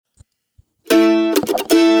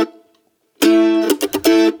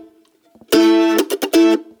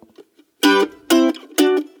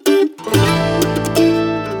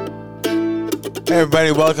Hey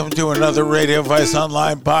everybody, welcome to another Radio Vice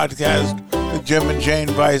Online podcast with Jim and Jane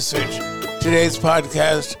Vicich. Today's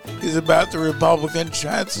podcast is about the Republican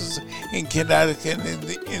chances in Connecticut in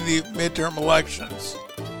the midterm elections.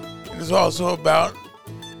 It is also about,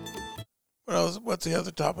 what's the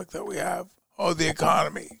other topic that we have? Oh, the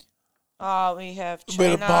economy. We have China, A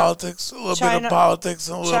bit of politics, a little bit of politics,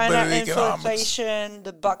 and a little bit of economics. Inflation,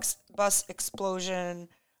 the bus explosion.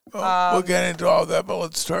 We'll get into all that, but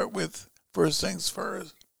let's start with first things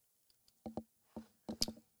first.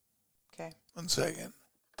 Okay. 1 second.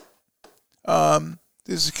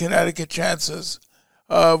 This is Connecticut chances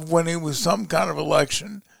of winning with some kind of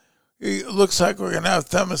election. It looks like we're going to have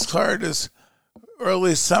Themis Claridis, or at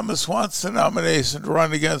least Themis wants the nomination to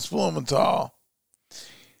run against Blumenthal.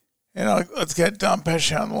 And let's get Don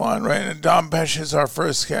Pesci on the line right now. Don Pesci is our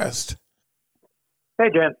first guest. Hey,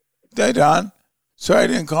 Jim. Hey, Don. Sorry I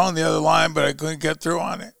didn't call on the other line, but I couldn't get through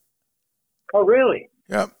on it. Oh, really?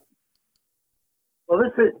 Yep. Well,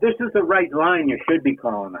 this is the right line you should be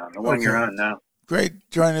calling on, the one you're on now.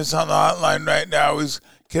 Great. Joining us on the hotline right now is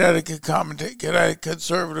Connecticut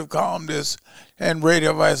conservative columnist and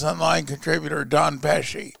Radio Vice Online contributor Don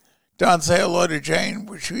Pesci. Don, say hello to Jane,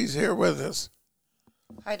 she's here with us.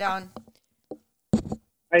 Hi, Don. How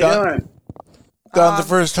you doing? Don, the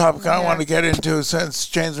first topic I want to get into, since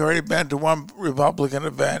Jane's already been to one Republican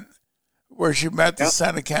event where she met the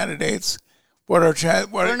Senate candidates. We're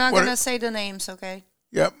not going to say the names, okay?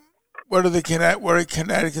 Yep. What are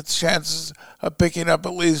Connecticut's chances of picking up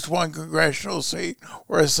at least one congressional seat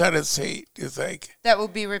or a Senate seat, do you think? That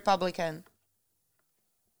would be Republican.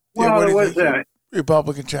 Well, what was that?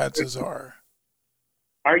 Republican chances are.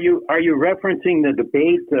 Are you referencing the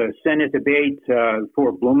debate, the Senate debate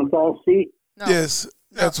for Blumenthal's seat? No. Yes,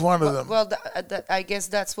 that's one of them. Well, I guess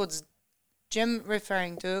that's what Jim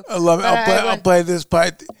referring to. I'll play this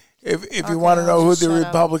part. If you want to know who the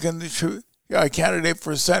Republican candidate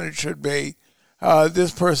for Senate should be,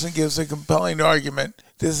 this person gives a compelling argument.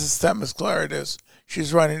 This is Themis Claridis.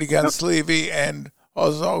 She's running against Levy and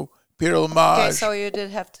also Peter Lamage. Okay, so you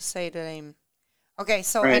did have to say the name. Okay,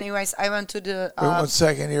 so anyways, I went to the... Wait 1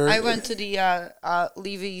 second here. I went to the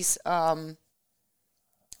Levy's, what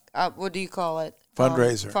do you call it?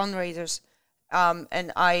 Fundraisers.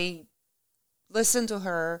 And I listened to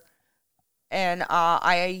her, and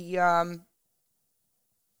I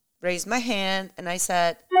raised my hand, and I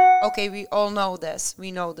said, okay, we all know this.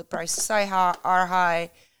 We know the prices are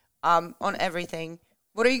high on everything.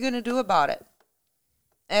 What are you going to do about it?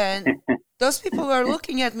 And those people are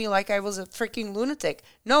looking at me like I was a freaking lunatic.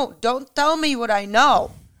 No, don't tell me what I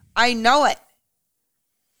know. I know it.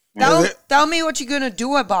 Tell me what you're going to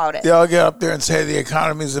do about it. They'll get up there and say the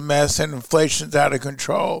economy's a mess and inflation's out of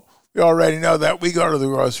control. We already know that. We go to the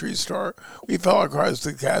grocery store. We fill our cars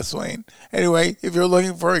with gasoline. Anyway, if you're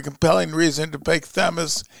looking for a compelling reason to pick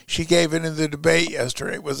Themis, she gave it in the debate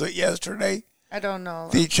yesterday. Was it yesterday? I don't know.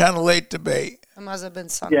 The Channel 8 debate. It must have been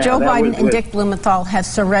Sunday. Joe Biden and Dick Blumenthal have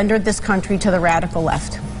surrendered this country to the radical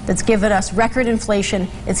left. That's given us record inflation.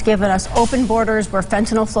 It's given us open borders where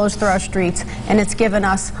fentanyl flows through our streets. And it's given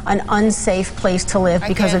us an unsafe place to live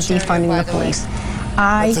because of defunding the police.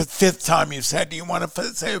 That's the fifth time you said. Do you want to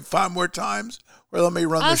say it 5 more times? Or let me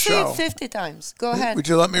run the show? I'll say it 50 times. Go ahead. Would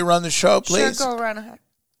you let me run the show, please? Sure, go right ahead.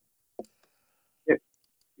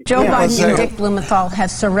 Joe Biden and Dick Blumenthal have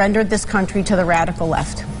surrendered this country to the radical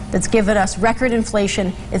left. That's given us record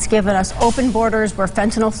inflation. It's given us open borders where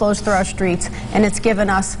fentanyl flows through our streets. And it's given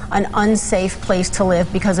us an unsafe place to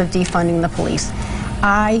live because of defunding the police.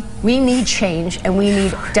 We need change, and we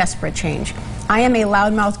need desperate change. I am a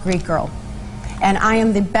loudmouth Greek girl, and I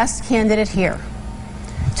am the best candidate here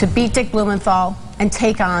to beat Dick Blumenthal and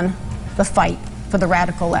take on the fight for the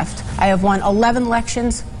radical left. I have won 11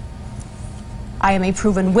 elections. I am a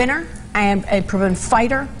proven winner. I am a proven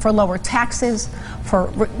fighter for lower taxes, for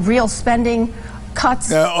real spending cuts.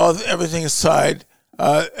 Now, everything aside,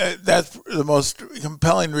 that's the most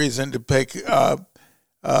compelling reason to pick Themis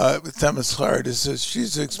Claridis is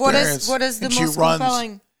she's experienced. What is the most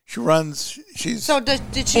compelling? She runs. She's so did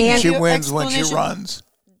she? Give she you wins when she runs.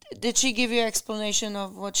 Did she give you an explanation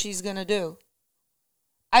of what she's gonna do?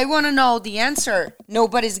 I want to know the answer.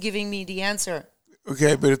 Nobody's giving me the answer.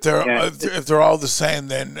 Okay, but if they're all the same,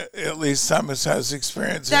 then at least Themis has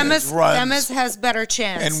experience. Themis has better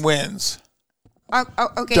chance and wins.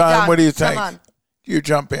 Okay, Don, what do you think? Come on. You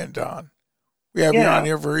jump in, Don. We have you on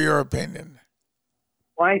here for your opinion.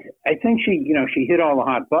 Well, I think she hit all the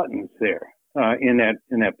hot buttons there in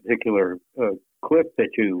that particular clip that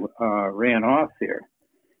you ran off there.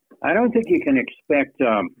 I don't think you can expect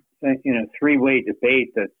in a three-way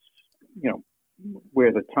debate that's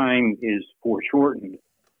where the time is foreshortened,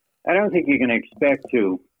 I don't think you can expect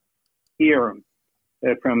to hear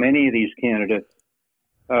from any of these candidates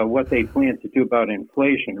what they plan to do about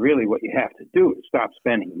inflation. Really, what you have to do is stop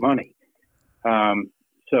spending money.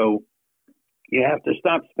 So you have to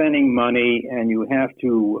stop spending money, and you have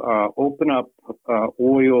to open up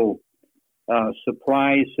oil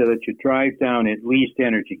supplies so that you drive down at least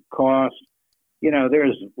energy costs.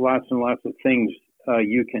 There's lots and lots of things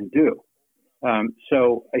you can do.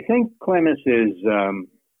 So I think Clemens is,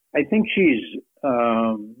 I think she's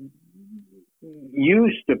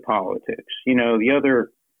used to politics. The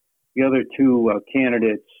other two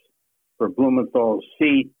candidates for Blumenthal's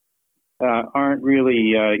seat aren't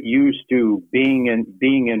really used to being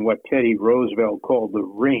in what Teddy Roosevelt called the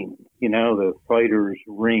ring, the fighter's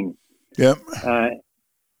ring. Yep.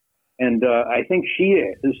 And I think she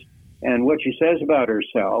is. And what she says about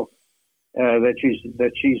herself, that she's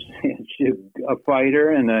a fighter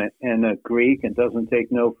and a Greek and doesn't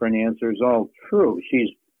take no for an answer, is all true. She's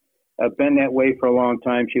been that way for a long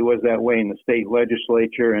time. She was that way in the state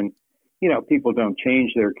legislature, and people don't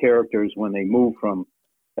change their characters when they move from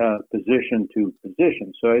position to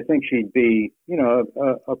position. So I think she'd be, a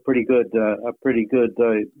pretty good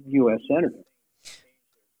U.S. senator.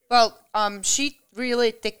 Well, she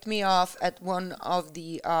really ticked me off at one of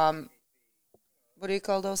the what do you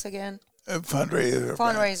call those again?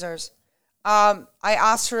 Fundraisers. I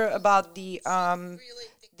asked her about the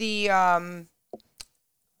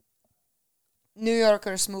New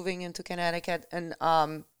Yorkers moving into Connecticut and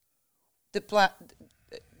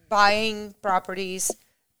buying properties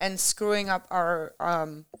and screwing up our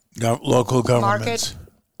local governments,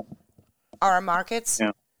 our markets.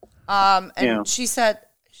 Yeah. And she said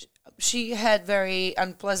she had very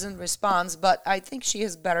unpleasant response, but I think she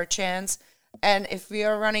has better chance. And if we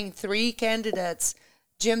are running 3 candidates,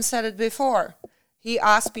 Jim said it before. He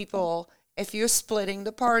asked people, if you're splitting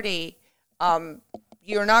the party,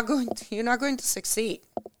 you're not going to succeed.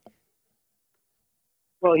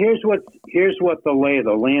 Well, here's what the lay of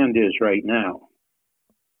the land is right now.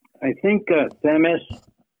 I think Themis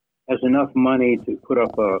has enough money to put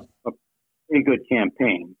up a pretty good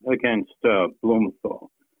campaign against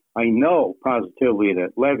Blumenthal. I know positively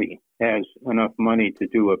that Levy has enough money to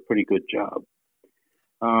do a pretty good job.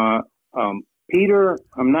 Peter,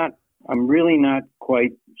 I'm really not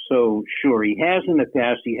quite so sure. He has in the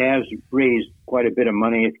past. He has raised quite a bit of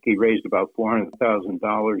money. I think he raised about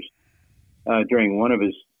 $400,000 during one of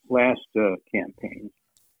his last campaigns.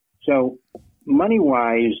 So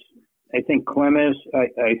money-wise, I think Clemens.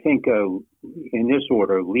 I think in this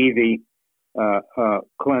order: Levy,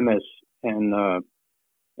 Clemens, and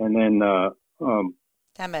then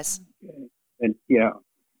Themis. And yeah.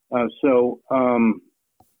 So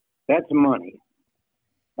that's money.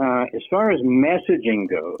 As far as messaging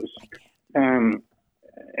goes,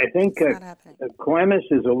 I think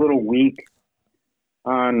Clemens is a little weak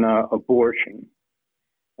on abortion.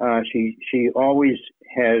 She always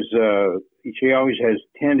has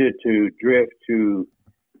tended to drift to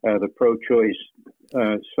the pro-choice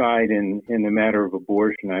side in the matter of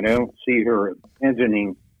abortion. I don't see her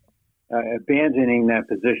abandoning that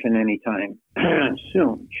position anytime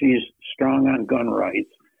soon. She's strong on gun rights.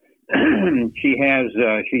 She has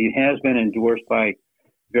been endorsed by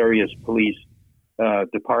various police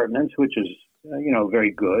departments, which is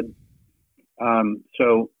very good.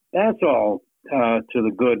 So that's all to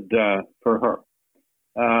the good for her.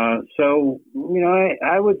 So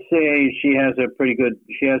I would say she has a pretty good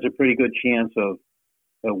chance of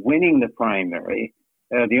winning the primary.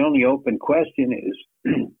 The only open question is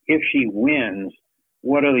if she wins,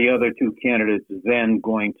 what are the other 2 candidates then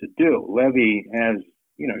going to do? Levy has,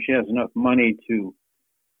 she has enough money to.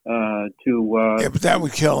 Yeah, but that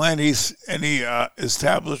would kill any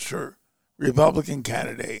established or Republican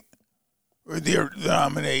candidate. Or the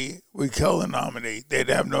nominee would kill the nominee. They'd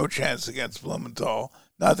have no chance against Blumenthal.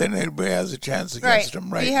 Not that anybody has a chance against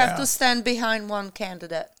him right now. We have to stand behind one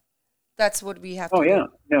candidate. That's what we have to do. Oh, yeah.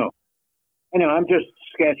 No. I know. I'm just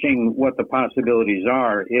sketching what the possibilities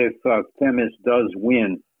are if Themis does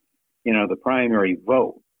win, the primary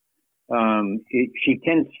vote.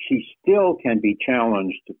 She still can be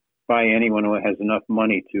challenged by anyone who has enough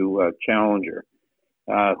money to challenge her.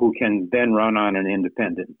 Who can then run on an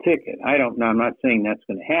independent ticket. I'm not saying that's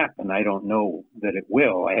going to happen. I don't know that it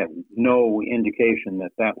will. I have no indication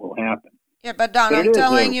that will happen. Yeah, but Don, I'm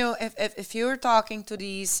telling you, if you're talking to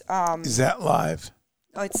these... Is that live?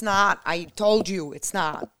 Oh, it's not. I told you it's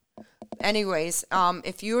not. Anyways,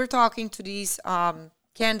 if you're talking to these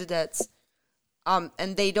candidates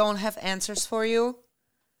and they don't have answers for you,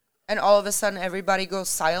 and all of a sudden everybody goes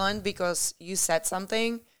silent because you said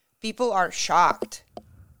something, people are shocked.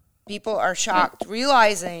 People are shocked,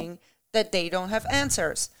 realizing that they don't have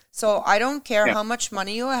answers. So I don't care how much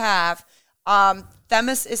money you have.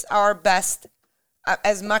 Themis is our best.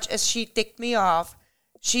 As much as she ticked me off,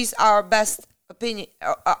 she's our best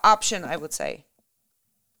option, I would say,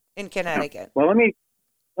 in Connecticut. Well, let me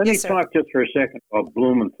Yes, sir. talk just for a second about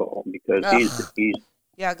Blumenthal, because he's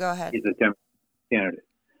go ahead. He's a Democratic candidate.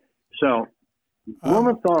 So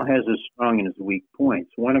Blumenthal has his strong and his weak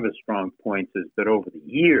points. One of his strong points is that over the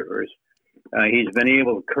years, he's been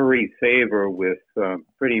able to curry favor with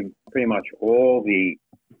pretty much all the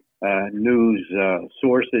news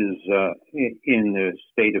sources in the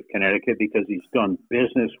state of Connecticut, because he's done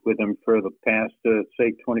business with them for the past,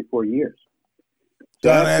 say, 24 years.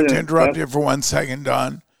 Don, I have to interrupt you for 1 second,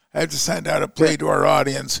 Don. I have to send out a plea to our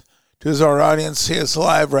audience. Does our audience see us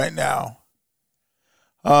live right now?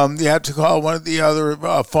 You have to call one of the other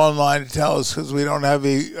phone line to tell us, because we don't have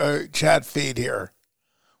a chat feed here.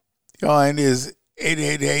 The line is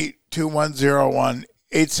 888-2101,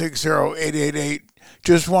 860-888.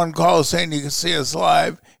 Just one call saying you can see us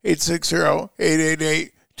live,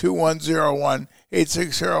 860-888-2101,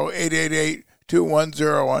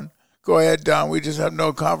 860-888-2101. Go ahead, Don. We just have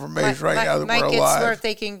no confirmation right now that we're alive. My kids were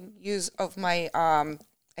taking use of my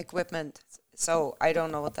equipment, so I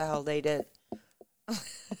don't know what the hell they did.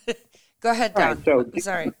 Go ahead, Don. Right, so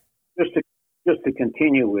sorry. Just to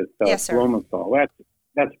continue with yes, Blumenthal,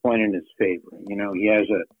 that's point in his favor. You know, he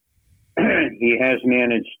has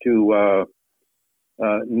managed to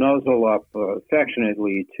nuzzle up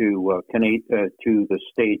affectionately to the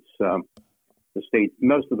state's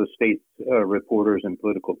most of the state's reporters and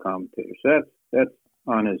political commentators. That's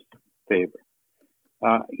on his favor.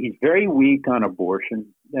 He's very weak on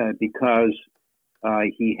abortion because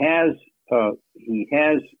he has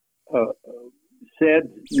said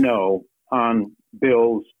no on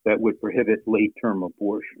bills that would prohibit late-term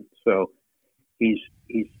abortion. So he's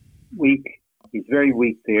weak. He's very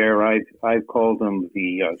weak there. I've called him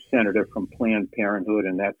the senator from Planned Parenthood,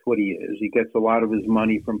 and that's what he is. He gets a lot of his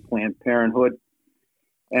money from Planned Parenthood,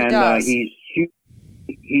 and he's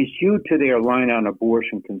hewed to their line on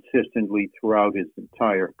abortion consistently throughout his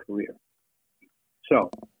entire career. So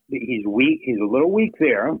he's weak. He's a little weak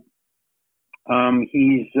there.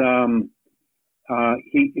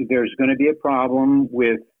 There's going to be a problem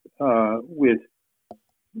with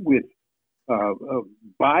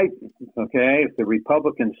Biden. Okay, if the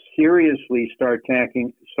Republicans seriously start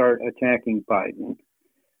attacking Biden,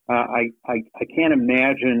 I can't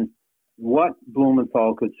imagine what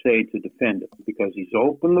Blumenthal could say to defend it, because he's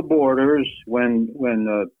opened the borders when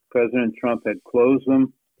President Trump had closed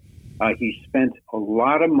them. He spent a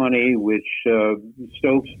lot of money, which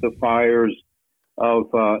stokes the fires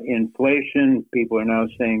of inflation. People are now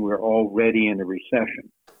saying we're already in a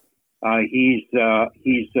recession. He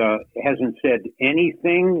hasn't said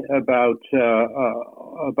anything about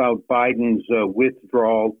Biden's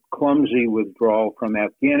clumsy withdrawal from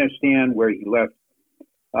Afghanistan, where he left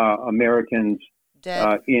Americans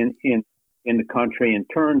in the country and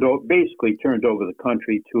basically turned over the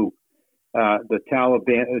country to the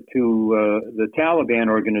Taliban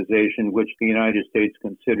organization, which the United States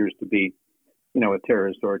considers to be, a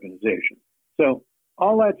terrorist organization. So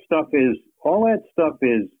all that stuff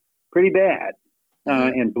is pretty bad.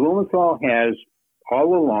 And Blumenthal has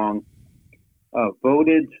all along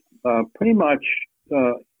voted pretty much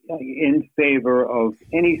in favor of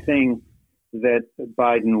anything that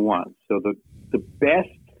Biden wants. So the best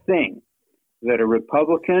thing that a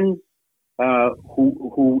Republican a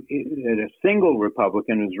single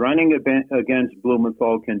Republican who's running against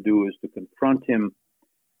Blumenthal can do is to confront him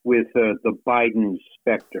with the Biden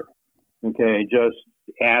specter. Okay, just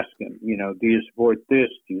ask him, do you support this?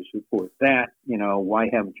 Do you support that? Why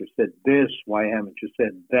haven't you said this? Why haven't you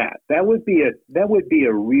said that? That would be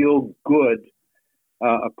a real good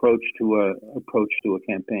approach to a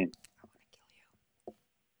campaign.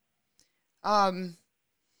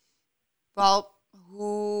 Well,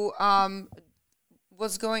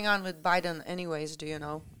 what's going on with Biden anyways, do you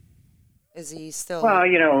know? Is he still... Well,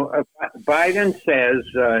 Biden says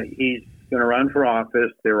he's going to run for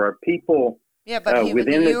office. There are people but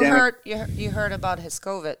within you heard about his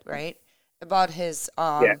COVID, right? About his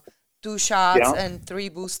 2 shots and 3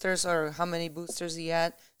 boosters, or how many boosters he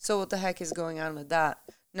had. So what the heck is going on with that?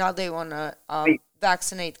 Now they want to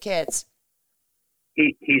vaccinate kids.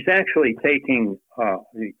 He's actually taking a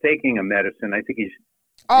medicine. I think he's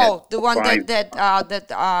the one that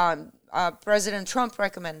President Trump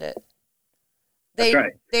recommended. That's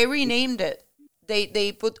right. They renamed it.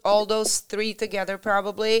 They put all those 3 together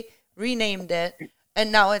probably renamed it,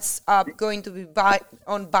 and now it's going to be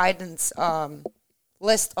on Biden's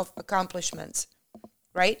list of accomplishments,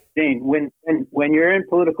 right? Jane, when you're in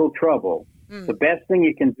political trouble, the best thing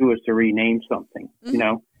you can do is to rename something. You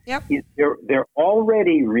know, they're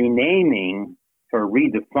already renaming or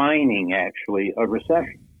redefining actually a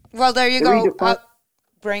recession. Well, there you go.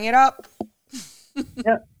 Bring it up.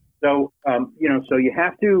 Yeah. So so you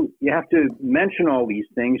have to mention all these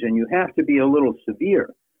things, and you have to be a little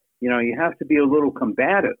severe. You have to be a little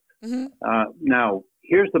combative. Now,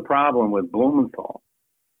 here's the problem with Blumenthal.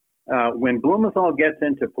 When Blumenthal gets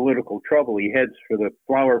into political trouble, he heads for the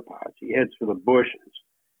flower pots, he heads for the bushes,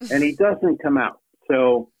 and he doesn't come out.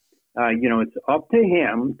 So, it's up to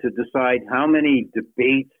him to decide how many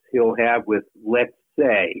debates he'll have with, let's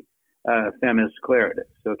say, Themis Claridis.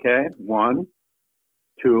 Okay, 1,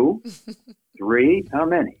 2, 3, how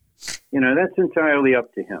many? That's entirely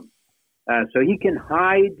up to him. So he can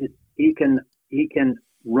hide, he can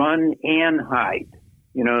run and hide.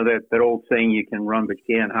 That old saying, you can run but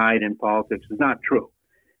you can't hide in politics, is not true.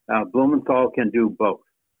 Blumenthal can do both.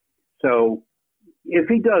 So if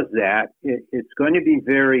he does that, it's going to be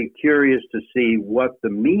very curious to see what the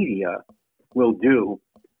media will do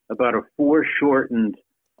about a foreshortened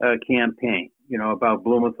campaign, about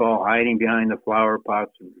Blumenthal hiding behind the flower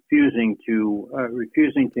pots and refusing to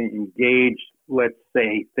engage, let's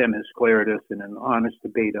say, Themis Claridis in an honest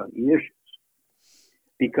debate on the issues.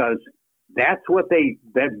 Because that's what the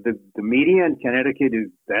media in Connecticut,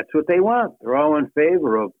 that's what they want. They're all in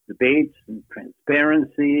favor of debates and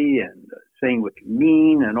transparency and saying what you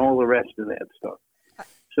mean and all the rest of that stuff.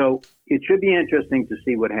 So it should be interesting to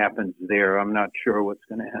see what happens there. I'm not sure what's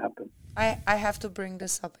going to happen. I have to bring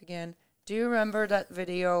this up again. Do you remember that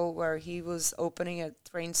video where he was opening a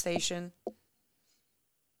train station?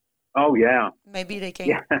 Oh, yeah. Maybe they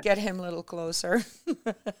can get him a little closer.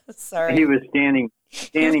 Sorry. He was standing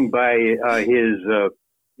by his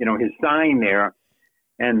sign there,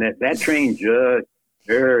 and that train just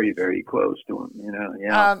very, very close to him,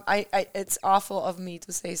 Yeah. It's awful of me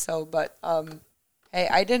to say so, but hey,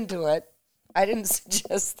 I didn't do it. I didn't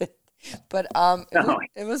suggest it. But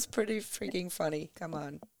it was pretty freaking funny. Come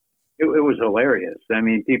on. It was hilarious. I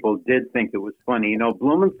mean, people did think it was funny.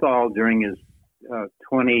 Blumenthal, during his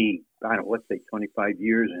 25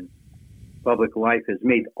 years in public life, has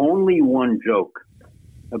made only one joke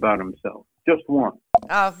about himself. Just one.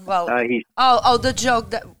 The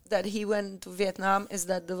joke that he went to Vietnam, is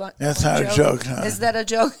that the one? That's not a joke. No. Is that a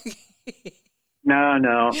joke?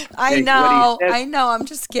 No. I know. I'm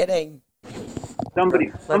just kidding.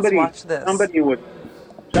 Somebody watch this. Somebody was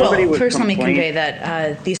first let me convey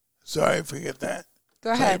that these. Sorry, forget that.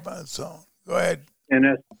 Go ahead. Go ahead. And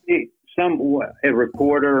a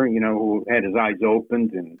reporter, who had his eyes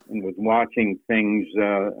opened and was watching things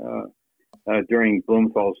during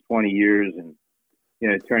Blumenthal's 20 years in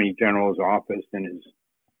Attorney General's office and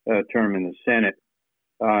his term in the Senate,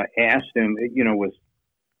 asked him, was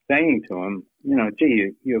saying to him,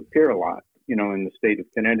 gee, you appear a lot, in the state of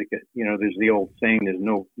Connecticut. There's the old saying, there's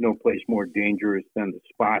no place more dangerous than the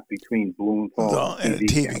spot between Blumenthal and a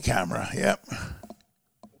TV camera. Yep.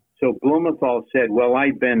 So Blumenthal said, well,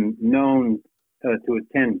 I've been known to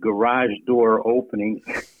attend garage door openings,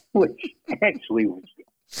 which actually was a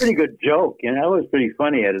pretty good joke. It was pretty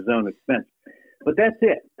funny at his own expense. But that's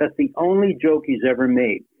it. That's the only joke he's ever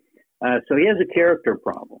made. So he has a character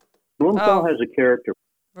problem. Blumenthal has a character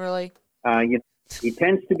problem. Really? He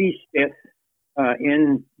tends to be stiff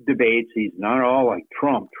in debates. He's not all like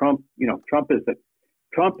Trump. Trump is a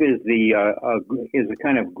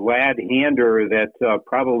kind of glad hander that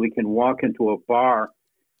probably can walk into a bar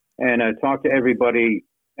and talk to everybody,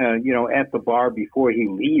 at the bar before he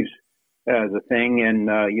leaves the thing, and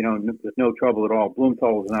there's no trouble at all.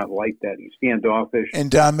 Blumenthal is not like that. He's standoffish.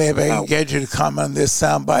 And Don, maybe I can get you to comment on this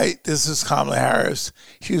soundbite. This is Kamala Harris.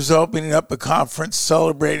 She was opening up a conference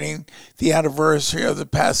celebrating the anniversary of the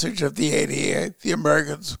passage of the ADA, the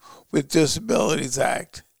Americans with Disabilities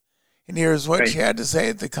Act. And here's what she had to say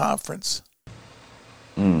at the conference.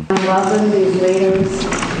 I welcome these leaders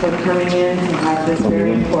for coming in to have this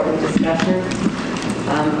very important discussion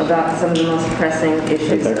about some of the most pressing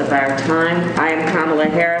issues of our time. I am Kamala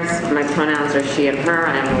Harris. My pronouns are she and her.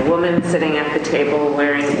 I am a woman sitting at the table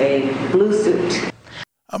wearing a blue suit.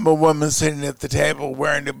 I'm a woman sitting at the table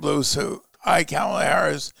wearing a blue suit. I, Kamala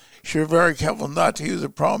Harris, should be very careful not to use a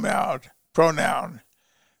pronoun.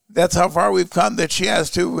 That's how far we've come, that she has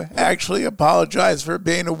to actually apologize for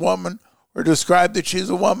being a woman or describe that she's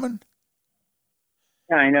a woman.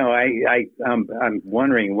 Yeah, I know. I'm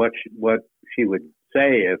wondering what she would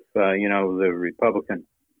say if the Republican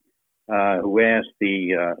who asked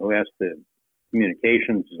the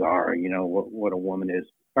communications czar, what a woman is.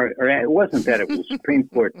 Or it wasn't that, it was the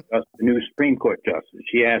new Supreme Court justice.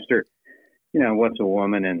 She asked her, what's a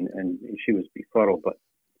woman, and she was befuddled. But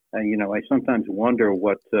I sometimes wonder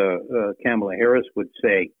what Kamala Harris would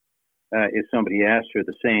say if somebody asked her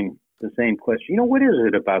the same question. What is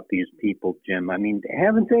it about these people, Jim? I mean,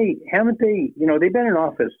 haven't they? They've been in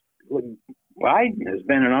office. Biden has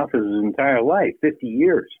been in office his entire life, 50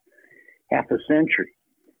 years, half a century.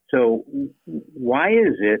 So why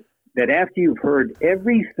is it that after you've heard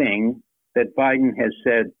everything that Biden has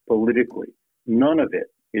said politically, none of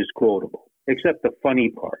it is quotable, except the funny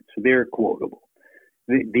parts? They're quotable.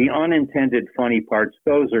 The unintended funny parts,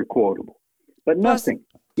 those are quotable. But nothing.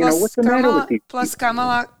 What's the matter with these Plus, people?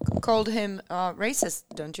 Kamala called him racist.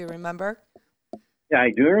 Don't you remember? Yeah,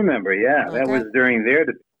 I do remember. Yeah, Okay. that was during their.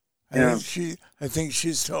 I think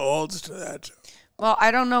she still holds to that. Well,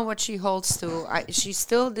 I don't know what she holds to. She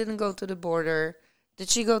still didn't go to the border. Did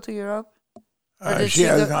she go to Europe? She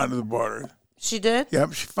has gone to the border. She did?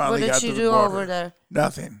 Yep, she finally got to the border. What did she do over there?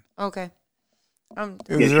 Nothing. Okay.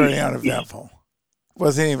 It was very uneventful.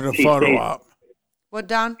 Wasn't even a photo op. What,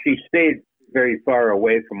 Don? She stayed very far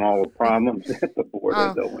away from all the problems at the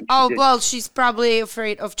border, though. Well, she's probably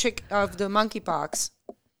afraid of the monkeypox.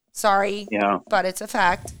 Sorry, but it's a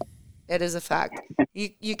fact. It is a fact.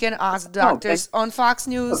 You can ask doctors on Fox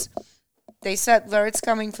News. They said where it's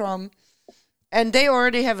coming from, and they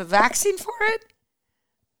already have a vaccine for it.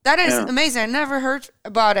 That is amazing. I never heard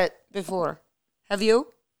about it before. Have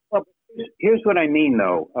you? Well, here's what I mean,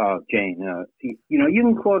 though, Jane. You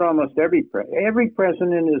can quote almost every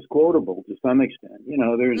president is quotable to some extent.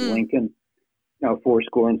 There's Lincoln,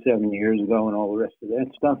 77 years ago, and all the rest of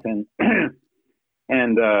that stuff, and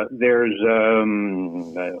and there's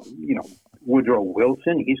Woodrow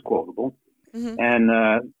Wilson. He's quotable, and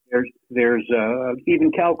there's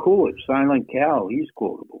even Cal Coolidge, Silent Cal. He's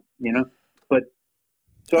quotable. But.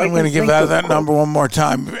 So I'm going to give out that number one more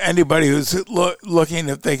time. Anybody who's looking,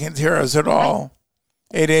 if they can hear us at all,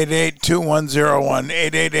 888-2101,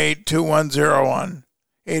 888-2101,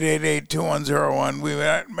 888-2101. We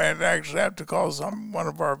might actually have to call one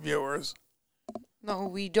of our viewers. No,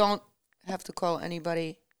 we don't have to call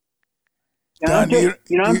anybody. Don, do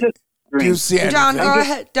you see anything? Don, go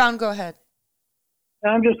ahead. Don, go ahead.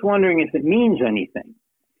 I'm just wondering if it means anything.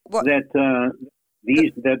 What?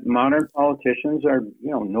 That modern politicians are,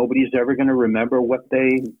 nobody's ever going to remember what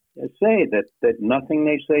they say, that nothing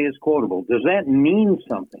they say is quotable. Does that mean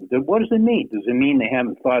something? What does it mean? Does it mean they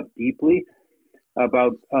haven't thought deeply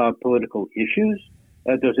about political issues?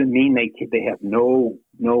 Does it mean they have no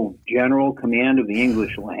general command of the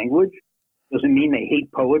English language? Does it mean they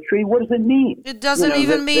hate poetry? What does it mean? It doesn't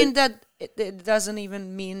even mean that. It doesn't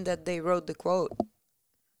even mean that they wrote the quote.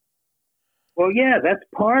 Well, yeah, that's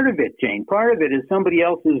part of it, Jane. Part of it is somebody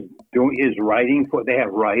else is writing for. They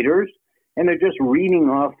have writers, and they're just reading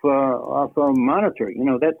off a monitor.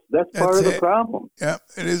 That's part of the problem. Yeah,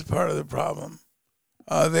 it is part of the problem.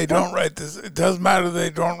 They don't write this. It doesn't matter. They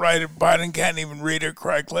don't write it. Biden can't even read it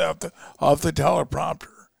correctly off the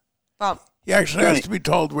teleprompter. He actually has to be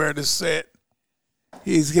told where to sit.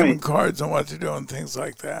 He's given cards on what to do and things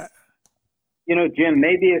like that. Jim,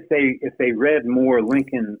 maybe if they read more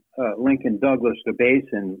Lincoln Douglas debates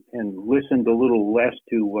and listened a little less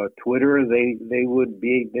to Twitter, they would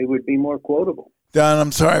be more quotable. Don,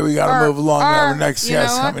 I'm sorry, we got to move along. Our next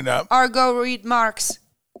guest coming up. Or go read Marx.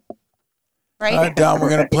 Right, Don, we're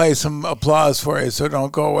going to play some applause for you, so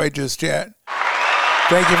don't go away just yet.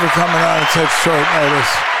 Thank you for coming on at such short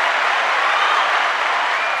notice.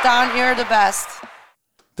 Don, you're the best.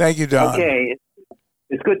 Thank you, Don. Okay.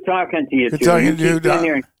 It's good talking to you, Good talking to you,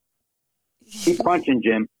 Don. Keep punching,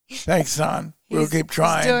 Jim. Thanks, Don. We'll keep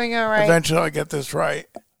trying. He's doing all right. Eventually, I'll get this right.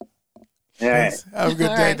 Yeah. Have a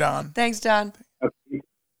good day, Don. Thanks, Don. Okay.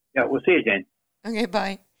 Yeah, we'll see you, Jane. Okay,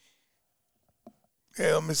 bye.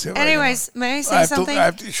 Okay, let me see. Anyways, may I say something?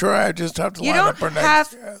 I just have to line up our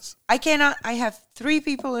next guest. I have 3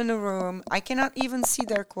 people in the room. I cannot even see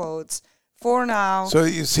their quotes for now. So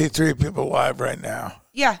you see 3 people live right now.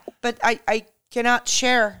 Yeah, but I cannot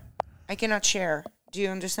share. I cannot share. Do you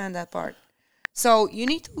understand that part? So you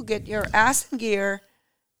need to get your ass in gear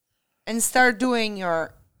and start doing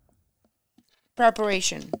your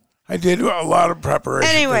preparation. I did a lot of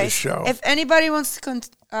preparation for the show. If anybody wants to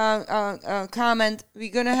comment,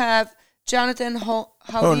 we're going to have Jonathan How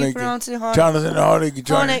do you pronounce it? Jonathan Hoenig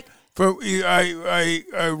joining.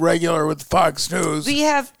 A regular with Fox News.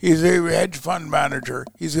 He's a hedge fund manager.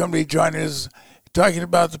 He's going to be joining us, talking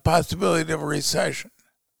about the possibility of a recession.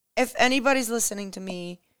 If anybody's listening to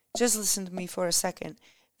me, just listen to me for a second.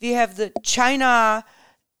 We have the China.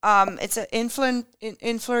 It's an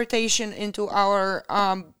infiltration into our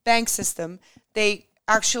bank system. They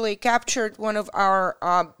actually captured one of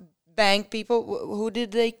our bank people. Who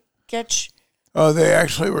did they catch? Oh, they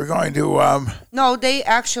actually were going to. No, they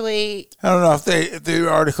actually. I don't know if the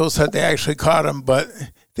article said they actually caught him, but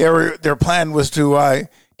their plan was to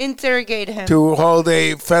interrogate him, to hold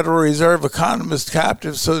a Federal Reserve economist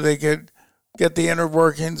captive, so they could get the inner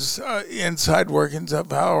workings, inside workings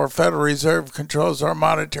of how our Federal Reserve controls our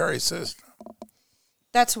monetary system.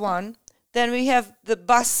 That's one. Then we have the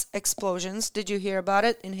bus explosions. Did you hear about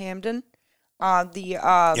it in Hamden? The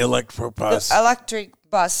electric bus. The electric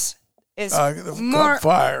bus is more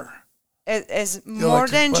fire. Is more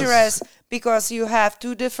dangerous because you have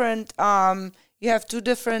two different. You have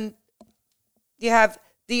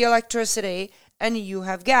the electricity and you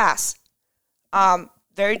have gas.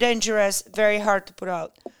 Very dangerous. Very hard to put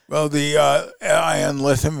out. Well, the ion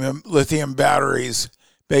lithium batteries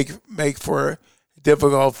make for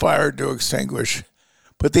difficult fire to extinguish,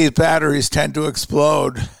 but these batteries tend to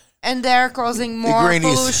explode. And they're causing more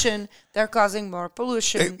pollution. They're causing more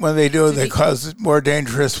pollution. When they do, they cause more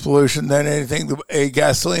dangerous pollution than anything a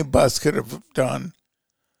gasoline bus could have done.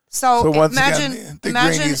 So once imagine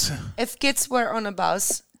again, if kids were on a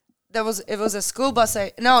bus. It was a school bus. No,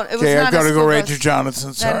 it was not a school bus. Okay, I've got to go right to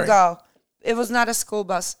Jonathan. Sorry. Then go. It was not a school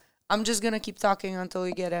bus. I'm just going to keep talking until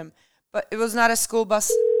you get him. But it was not a school bus,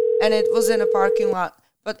 and it was in a parking lot.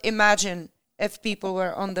 But imagine if people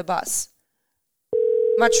were on the bus.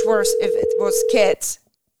 Much worse if it was kids.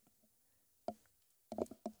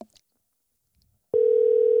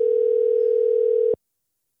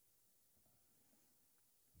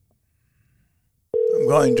 I'm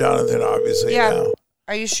calling Jonathan, obviously, now.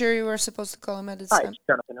 Are you sure you were supposed to call him at this time? Hi, it's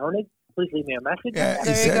Jonathan Hoenig. Please leave me a message. Yeah,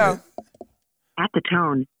 there you go. At the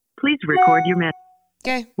tone, please record your message.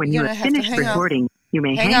 Okay. When you have finished recording, you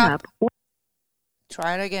may hang up.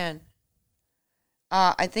 Try it again.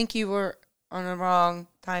 I think you were on the wrong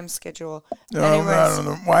time schedule. No, anyways,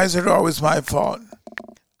 why is it always my fault?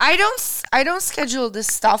 I don't schedule this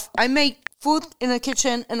stuff. I make food in the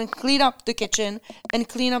kitchen and then clean up the kitchen and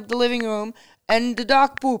clean up the living room and the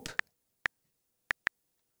dog poop.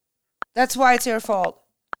 That's why it's your fault.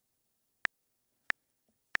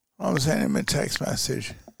 I'm sending him a text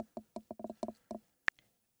message.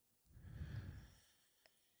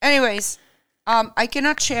 Anyways, I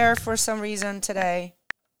cannot share for some reason today.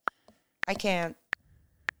 I can't.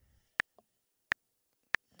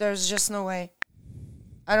 There's just no way.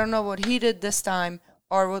 I don't know what he did this time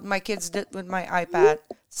or what my kids did with my iPad.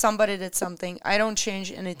 Somebody did something. I don't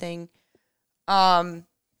change anything.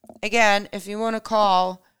 Again, if you want to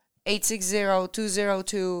call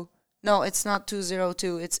 860-202. No, it's not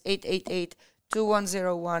 202. It's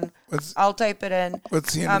 888-2101. I'll type it in.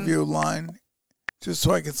 What's the interview line? Just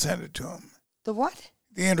so I can send it to him. The what?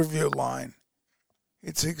 The interview line.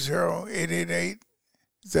 860-888.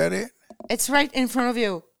 Is that it? It's right in front of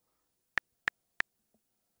you.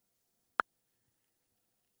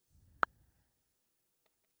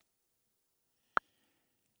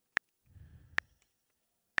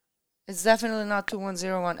 It's definitely not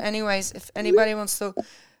 2101. Anyways, if anybody wants to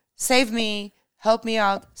save me, help me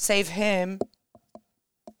out, save him.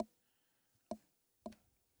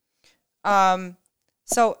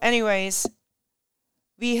 So anyways,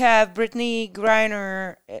 we have Brittany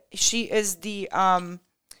Griner. She is the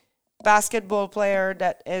basketball player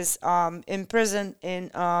that is imprisoned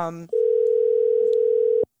in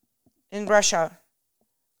Russia.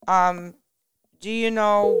 Do you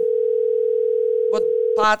know what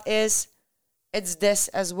plot is? It's this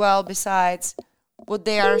as well. Besides what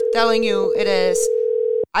they are telling you, it is.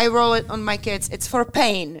 I roll it on my kids. It's for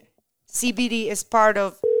pain. CBD is part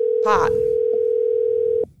of pot.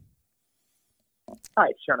 Hi,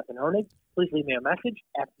 it's Jonathan Hoenig. Please leave me a message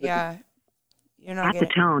after you're not at the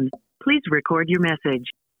tone. Please record your message.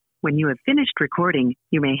 When you have finished recording,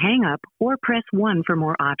 you may hang up or press 1 for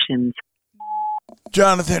more options.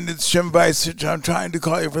 Jonathan, it's Jim Vicich. I'm trying to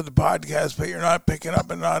call you for the podcast, but you're not picking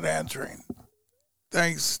up and not answering.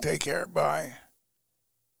 Thanks. Take care. Bye.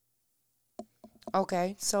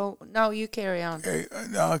 Okay, so now you carry on. Okay,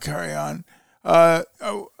 I'll carry on.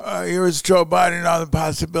 Here's Joe Biden on the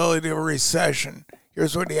possibility of a recession.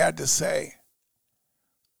 Here's what he had to say.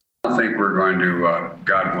 I don't think we're going to,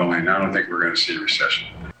 God willing, I don't think we're going to see a recession.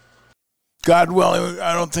 God willing,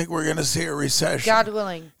 I don't think we're going to see a recession. God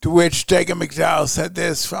willing. To which Dagan McDowell said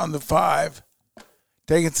this from the 5.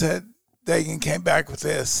 Dagan came back with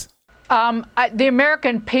this. The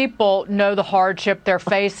American people know the hardship they're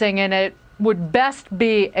facing, and it would best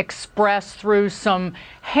be expressed through some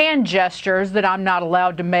hand gestures that I'm not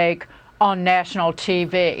allowed to make on national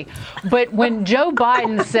TV. But when Joe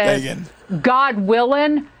Biden says, God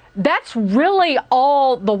willing, that's really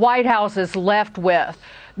all the White House is left with.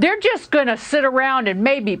 They're just going to sit around and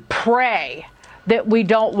maybe pray that we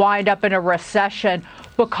don't wind up in a recession,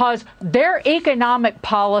 because their economic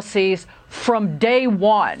policies from day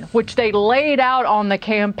one, which they laid out on the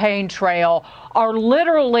campaign trail, are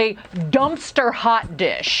literally dumpster hot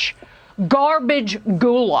dish, garbage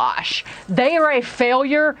goulash. They are a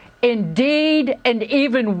failure in deed and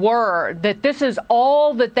even word, that this is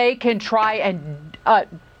all that they can try and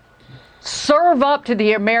serve up to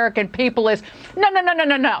the American people is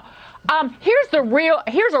no. Here's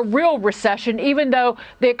a real recession, even though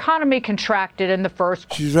the economy contracted in the first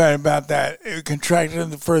quarter. She's right about that. It contracted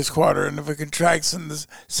in the first quarter, and if it contracts in the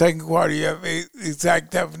second quarter, you have the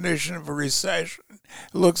exact definition of a recession.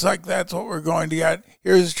 It looks like that's what we're going to get.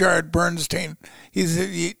 Here's Jared Bernstein. He's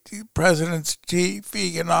the president's chief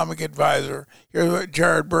economic advisor. Here's what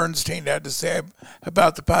Jared Bernstein had to say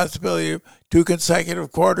about the possibility of 2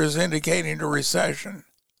 consecutive quarters indicating a recession.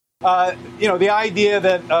 The idea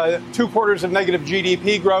that 2 quarters of negative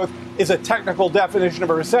GDP growth is a technical definition of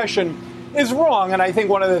a recession is wrong. And I think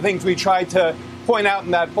one of the things we tried to point out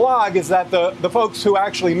in that blog is that the folks who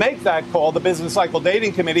actually make that call, the Business Cycle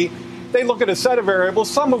Dating Committee, they look at a set of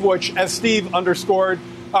variables, some of which, as Steve underscored,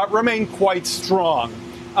 remain quite strong.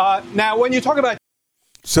 Now, when you talk about...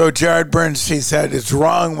 So Jared Bernstein said it's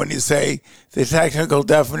wrong when you say the technical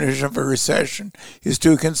definition of a recession is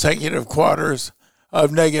 2 consecutive quarters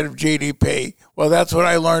of negative GDP. Well, that's what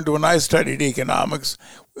I learned when I studied economics.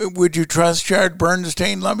 Would you trust Jared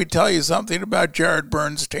Bernstein? Let me tell you something about Jared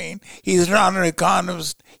Bernstein. He's not an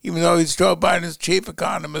economist, even though he's Joe Biden's chief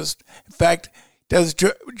economist. In fact, does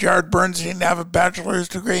Jared Bernstein have a bachelor's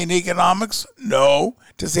degree in economics? No.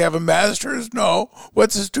 Does he have a master's? No.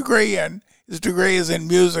 What's his degree in? His degree is in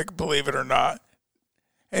music, believe it or not.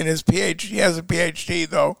 And his PhD, he has a PhD,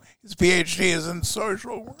 though. His PhD is in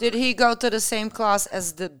social work. Did he go to the same class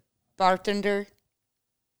as the bartender?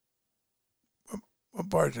 What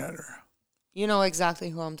bartender? You know exactly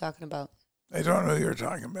who I'm talking about. I don't know who you're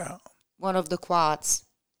talking about. One of the quads.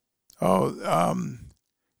 Oh,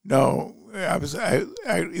 no.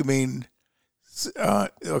 You mean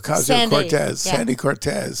Ocasio-Cortez, Sandy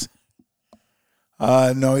Cortez.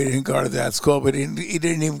 No, he didn't go to that school, but he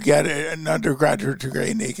didn't even get an undergraduate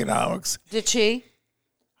degree in economics. Did she?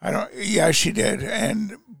 Yeah, she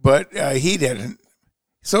did, but he didn't.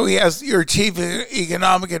 So he has your chief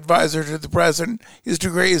economic advisor to the president. His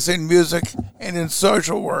degree is in music and in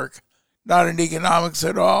social work, not in economics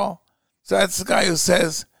at all. So that's the guy who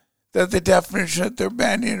says that the definition that they're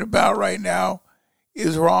bandying about right now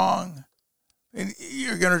is wrong. And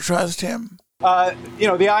you're going to trust him?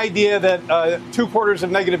 The idea that 2 quarters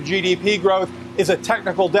of negative GDP growth is a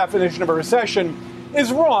technical definition of a recession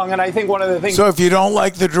is wrong. And I think one of the things... So if you don't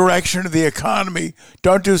like the direction of the economy,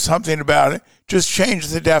 don't do something about it. Just change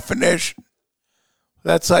the definition.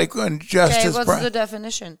 That's like when Justice... Okay, what's the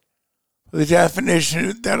definition? The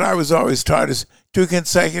definition that I was always taught is 2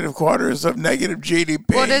 consecutive quarters of negative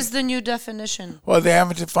GDP. What is the new definition? Well, they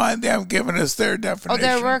haven't given us their definition. Oh,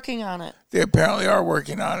 they're working on it. They apparently are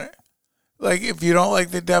working on it. Like, if you don't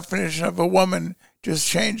like the definition of a woman, just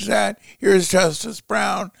change that. Here's Justice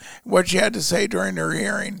Brown, what she had to say during her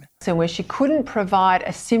hearing. So where she couldn't provide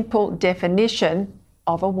a simple definition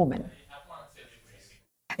of a woman.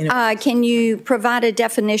 Can you provide a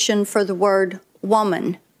definition for the word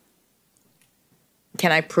woman?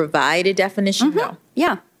 Can I provide a definition? Mm-hmm. No.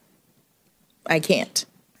 Yeah. I can't.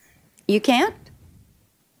 You can't?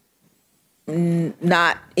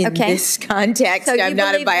 Not in this context. So I'm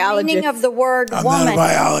not a biologist. The meaning of the word I'm woman. not a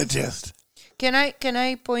biologist. Can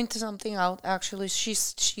I point something out? Actually,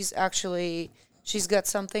 she's got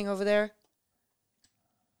something over there.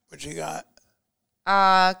 What you got?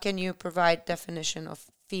 Can you provide definition of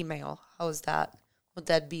female? How is that? Would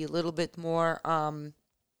that be a little bit more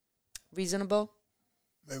reasonable?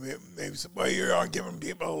 Maybe. Well, you're giving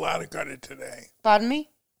people a lot of credit today. Pardon me?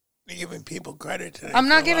 You're giving people credit today. I'm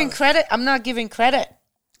not giving credit. I'm not giving credit.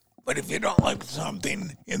 But if you don't like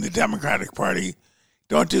something in the Democratic Party,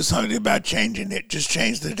 don't do something about changing it. Just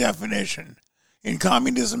change the definition. In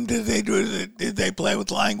communism, did they play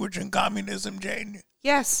with language in communism, Jane?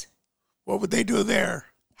 Yes. What would they do there?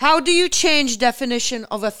 How do you change definition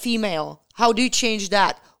of a female? How do you change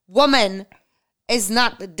that? Woman is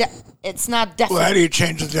not it's not definite. Well, how do you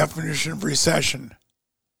change the definition of recession?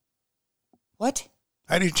 What?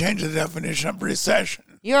 How do you change the definition of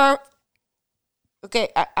recession? Okay,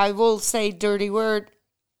 I will say dirty word.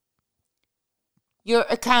 your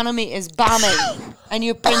economy is bombing and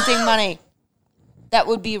you're printing money. That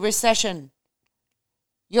would be recession.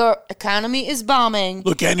 Your economy is bombing.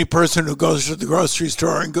 Look, any person who goes to the grocery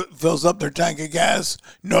store and fills up their tank of gas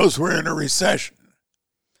knows we're in a recession.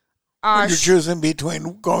 When you're choosing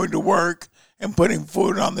between going to work and putting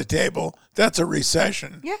food on the table, that's a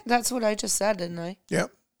recession. Yeah, that's what I just said, didn't I?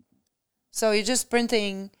 Yep. So you're just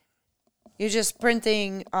printing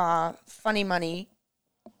funny money.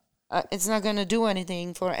 It's not going to do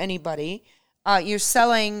anything for anybody. You're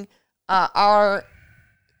selling our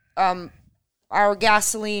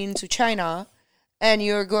gasoline to China, and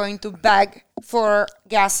you're going to beg for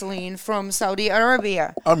gasoline from Saudi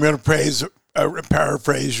Arabia. I'm going to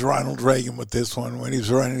paraphrase Ronald Reagan with this one when he was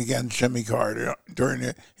running against Jimmy Carter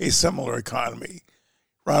during a similar economy.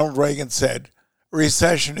 Ronald Reagan said,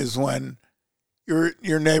 recession is when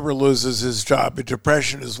your neighbor loses his job. A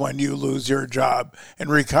depression is when you lose your job. And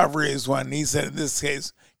recovery is when, he said in this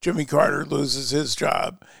case, Jimmy Carter loses his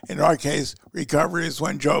job. In our case, recovery is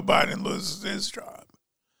when Joe Biden loses his job.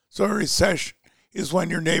 So a recession is when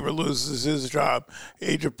your neighbor loses his job.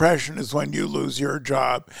 A depression is when you lose your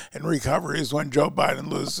job. And recovery is when Joe Biden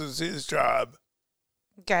loses his job.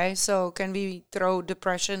 Okay, so can we throw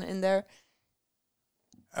depression in there?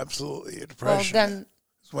 Absolutely. A depression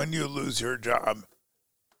is when you lose your job.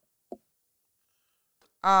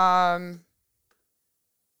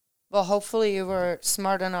 Well, hopefully you were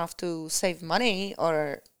smart enough to save money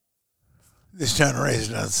or this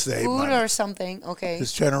generation doesn't save food money. Or something. Okay.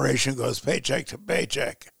 This generation goes paycheck to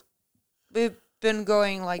paycheck. We've been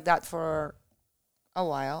going like that for a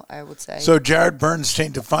while, I would say. So Jared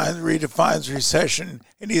Bernstein redefines recession,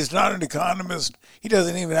 and he's not an economist. He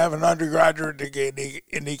doesn't even have an undergraduate degree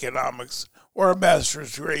in economics or a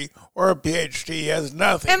master's degree or a PhD. He has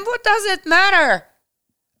nothing. And what does it matter?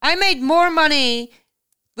 I made more money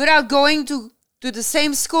without going to the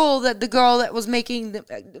same school that the girl that was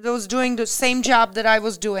doing the same job that I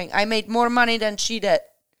was doing. I made more money than she did.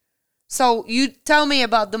 So you tell me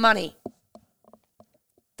about the money.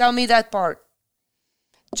 Tell me that part.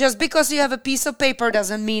 Just because you have a piece of paper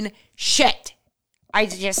doesn't mean shit. I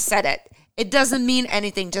just said it. It doesn't mean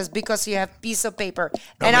anything just because you have a piece of paper.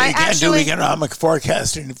 No, and you can't do economic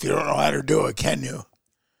forecasting if you don't know how to do it, can you?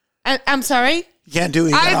 I'm sorry? You can't do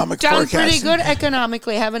economic forecasting. I've done pretty good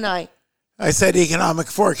economically, haven't I? I said economic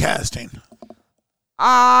forecasting.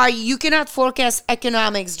 You cannot forecast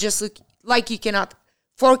economics just like you cannot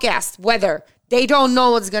forecast weather. They don't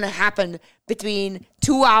know what's going to happen between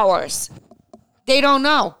 2 hours. They don't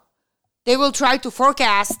know. They will try to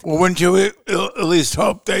forecast. Well, wouldn't you at least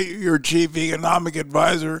hope that your chief economic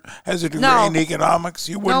advisor has a degree in economics?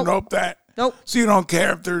 You wouldn't hope that? Nope. So you don't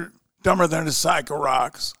care if they're dumber than a sack of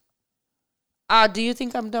rocks? Do you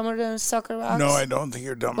think I'm dumber than a sack of rocks? No, I don't think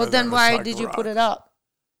you're dumber than a sack of rocks. Well, then why did you put it up?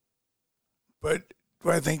 But do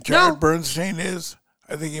I think Jared Bernstein is?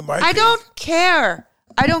 I think he might be. I don't care.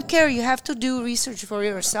 I don't care. You have to do research for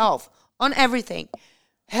yourself on everything.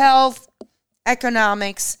 Health,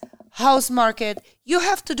 economics, house market. You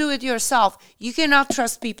have to do it yourself. You cannot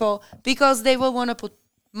trust people because they will want to put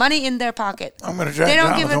money in their pocket. I'm going to drag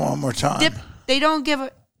Jonathan one more time. They don't give.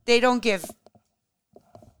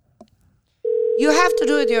 You have to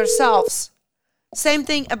do it yourselves. Same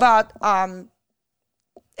thing about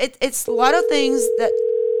it's a lot of things that,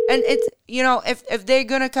 and it's, you know, if they're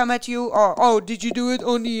gonna come at you or did you do it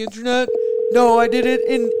on the internet? No, I did it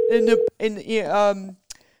in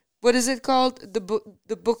what is it called? The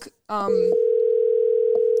book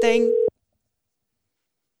thing.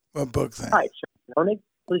 What book thing? Hi, Hoenig.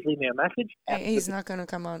 Please leave me a message. He's not gonna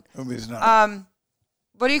come on. Oh, he's not.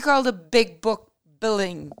 What do you call the big book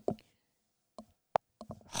building?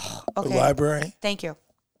 Okay. The library? Thank you.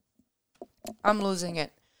 I'm losing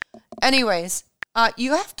it. Anyways,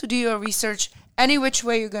 you have to do your research any which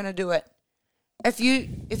way you're going to do it. If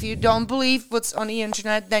you don't believe what's on the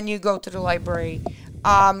internet, then you go to the library.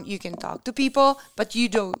 You can talk to people, but you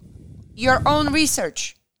do your own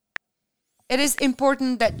research. It is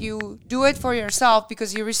important that you do it for yourself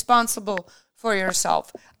because you're responsible for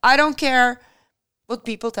yourself. I don't care what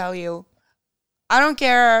people tell you. I don't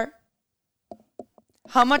care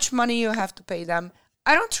how much money you have to pay them.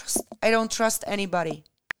 I don't trust anybody.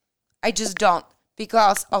 I just don't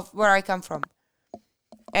because of where I come from.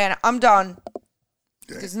 And I'm done.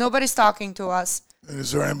 Because nobody's talking to us.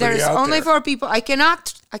 Is there anybody There's out only there? 4 people. I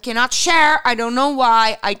cannot share. I don't know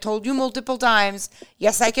why. I told you multiple times.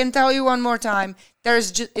 Yes, I can tell you one more time.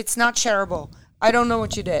 It's not shareable. I don't know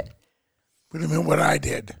what you did. What do you mean what I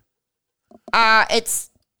did? It's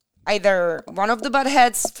either one of the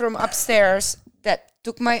buttheads from upstairs that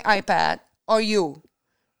took my iPad or you.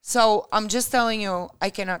 So I'm just telling you, I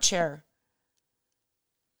cannot share.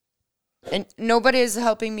 And nobody is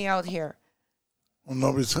helping me out here.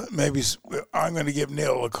 Well, maybe I'm going to give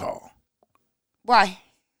Neil a call. Why?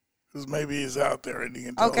 Because maybe he's out there and he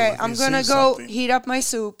can tell us Okay, if I'm he going to sees go something. heat up my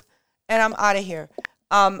soup, and I'm out of here.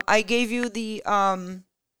 I gave you the...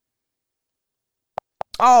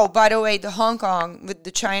 Oh, by the way, the Hong Kong with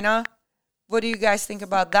the China. What do you guys think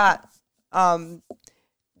about that?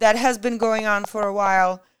 That has been going on for a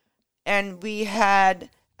while, and we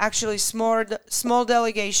had actually small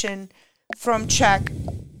delegation from Czech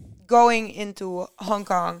going into Hong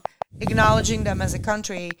Kong, acknowledging them as a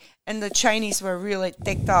country, and the Chinese were really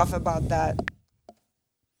ticked off about that.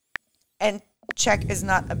 And Czech is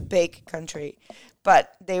not a big country,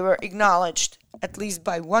 but they were acknowledged at least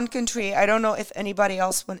by one country. I don't know if anybody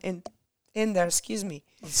else went in there. Excuse me.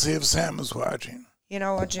 Let's see if Sam is watching. You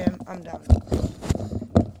know what, Jim? I'm done.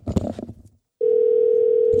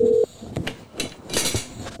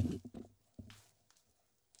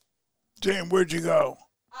 Jim, where'd you go?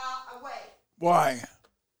 Away. Why?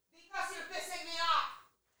 Because you're pissing me off.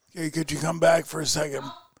 Okay, could you come back for a second?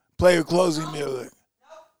 No. Play your closing music. Nope.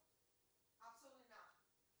 Absolutely not.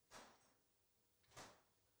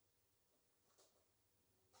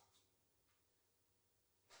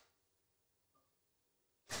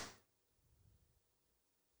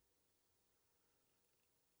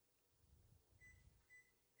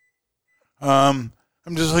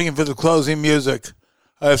 I'm just looking for the closing music.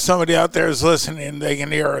 If somebody out there is listening, they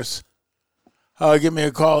can hear us. Give me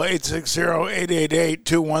a call,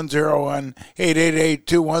 860-888-2101,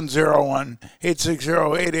 888-2101,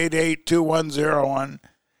 860-888-2101,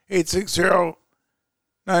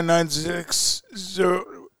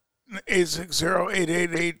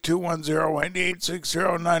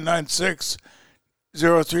 860-996-860-888-2101,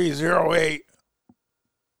 860-996-0308.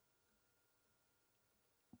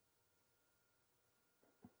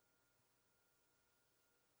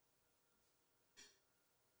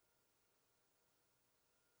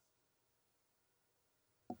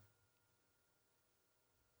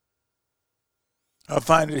 I'll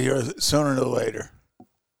find it here sooner or later.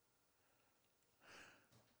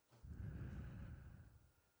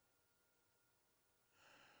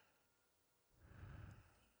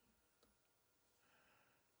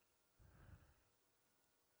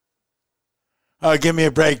 Give me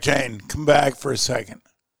a break, Jane. Come back for a second.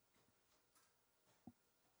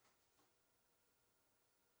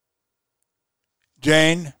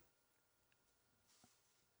 Jane?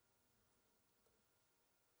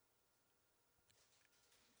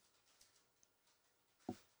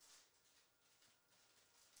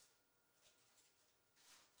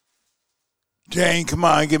 Jane, come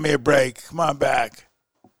on, give me a break. Come on back.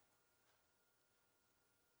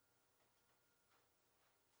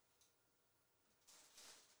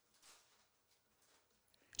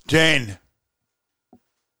 Jane.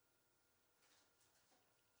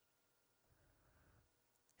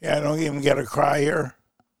 Yeah, I don't even get a cry here.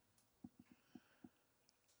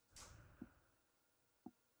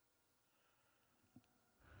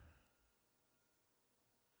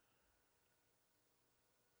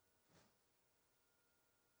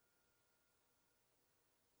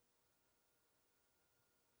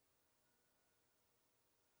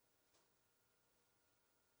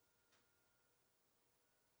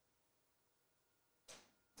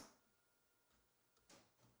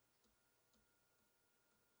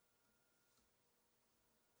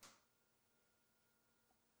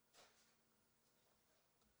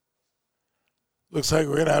 Looks like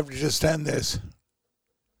we're going to have to just end this.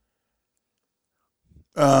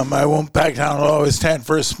 I won't back down. I'll always stand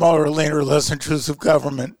for a smaller, leaner, less intrusive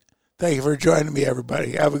government. Thank you for joining me,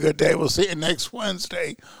 everybody. Have a good day. We'll see you next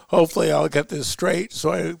Wednesday. Hopefully I'll get this straight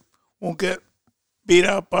so I won't get beat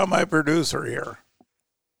up by my producer here.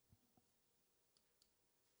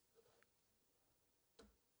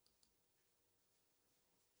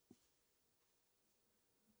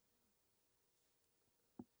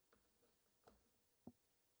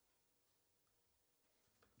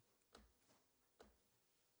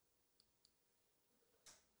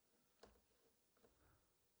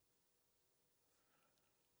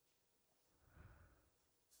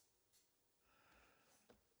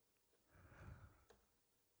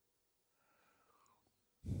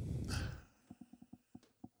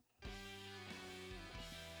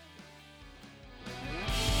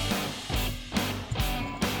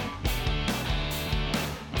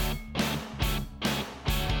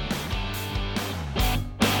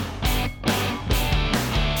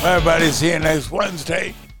 Everybody, see you next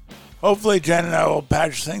Wednesday. Hopefully Jen and I will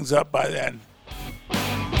patch things up by then.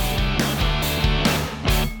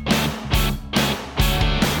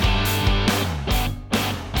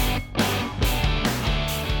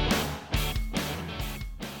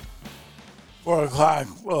 4 o'clock.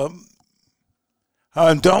 Well,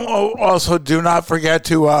 do not forget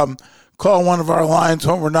to call one of our lines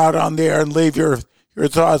when we're not on the air and leave your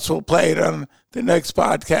thoughts. We'll play it on the next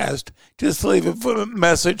podcast. Just leave a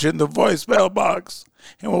message in the voicemail box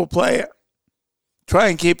and we'll play it. Try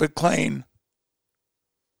and keep it clean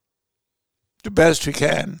the best you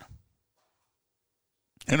can.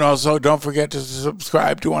 And also, don't forget to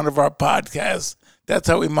subscribe to one of our podcasts. That's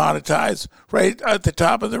how we monetize. Right at the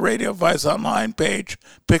top of the Radio Vice Online page,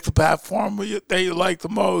 pick the platform that you like the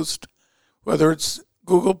most, whether it's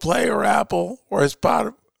Google Play or Apple or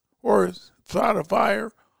Spotify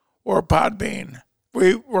or Podbean.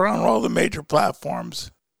 We're on all the major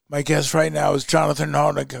platforms. My guest right now is Jonathan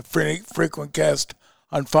Hoenig, a frequent guest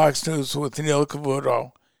on Fox News with Neil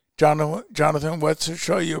Cavuto. Jonathan, what's the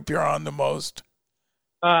show you appear on the most?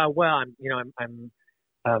 I'm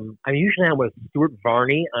usually on with Stuart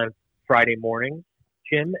Varney on Friday morning,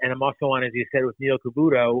 Jim, and I'm also on, as you said, with Neil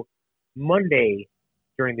Cavuto Monday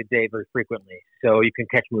during the day very frequently. So you can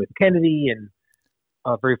catch me with Kennedy and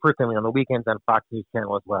very frequently on the weekends on Fox News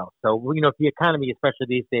Channel as well. So, the economy, especially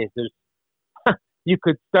these days, there's you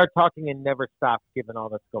could start talking and never stop given all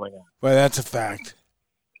that's going on. Well, that's a fact.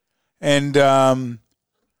 And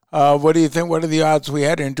what do you think? What are the odds we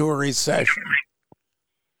head into a recession?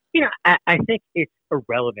 I think it's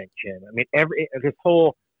irrelevant, Jim. I mean, this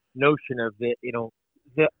whole notion of it,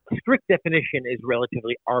 the strict definition is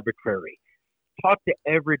relatively arbitrary. Talk to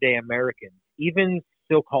everyday Americans, even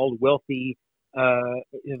so-called wealthy,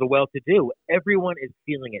 the well-to-do. Everyone is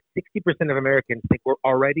feeling it. 60% of Americans think we're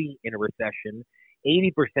already in a recession.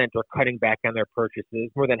 80% are cutting back on their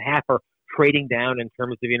purchases. More than half are trading down in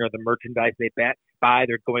terms of, the merchandise they buy.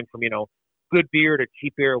 They're going from, good beer to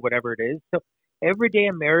cheap beer or whatever it is. So everyday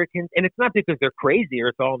Americans, and it's not because they're crazy or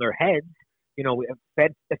it's all in their heads. We have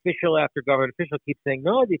Fed official after government official keeps saying,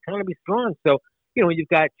 no, the economy's strong. So, you've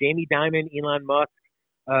got Jamie Dimon, Elon Musk,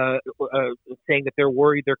 saying that they're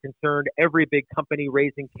worried, they're concerned, every big company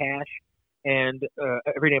raising cash, and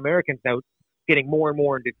everyday Americans now getting more and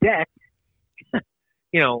more into debt.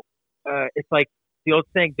 It's like the old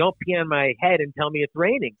saying, don't pee on my head and tell me it's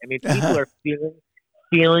raining. I mean, people are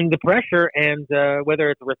feeling the pressure, and whether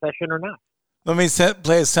it's a recession or not. Let me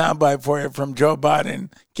play a soundbite for you from Joe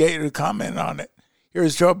Biden, get you to comment on it.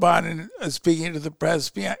 Here's Joe Biden speaking to the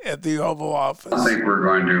press at the Oval Office. I think we're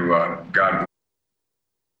going to,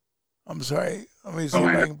 I'm sorry. Let me see if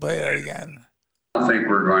I can play that again. I think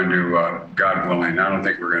we're going to, God willing, I don't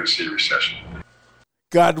think we're going to see a recession.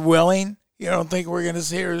 God willing? You don't think we're going to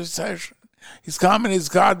see a recession? His comment is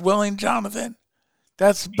God willing, Jonathan?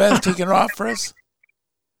 That's the best he can offer us?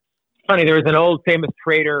 Funny, there was an old famous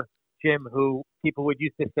trader, Jim, who people would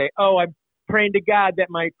used to say, oh, I'm praying to God that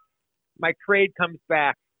my trade comes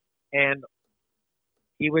back. And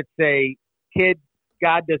he would say, kid,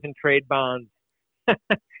 God doesn't trade bonds.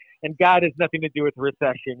 And God has nothing to do with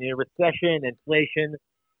recession. Recession, inflation,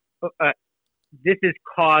 this is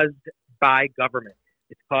caused by government.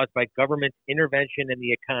 It's caused by government intervention in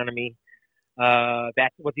the economy.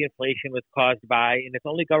 That's what the inflation was caused by, and it's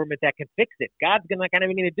only government that can fix it. God's not going to have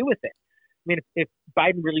anything to do with it. I mean, if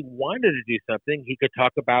Biden really wanted to do something, he could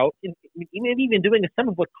talk about even doing some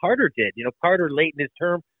of what Carter did. Carter, late in his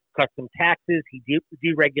term, cut some taxes. He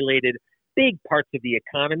deregulated big parts of the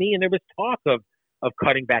economy, and there was talk of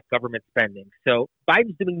cutting back government spending. So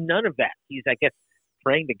Biden's doing none of that. He's, I guess,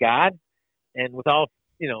 praying to God, and with all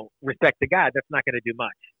respect to God, that's not going to do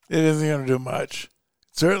much. It isn't going to do much.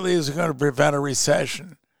 It certainly isn't going to prevent a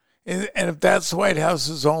recession. And if that's the White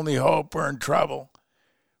House's only hope, we're in trouble.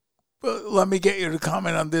 But let me get you to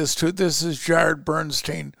comment on this, too. This is Jared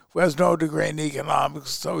Bernstein, who has no degree in economics,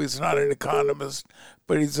 so he's not an economist.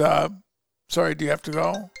 But he's, sorry, do you have to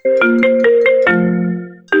go?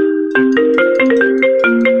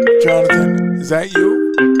 Jonathan, is that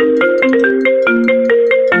you?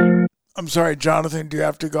 I'm sorry, Jonathan, do you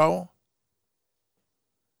have to go?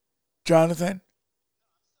 Jonathan?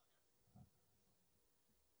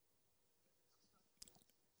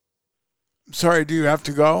 I'm sorry, do you have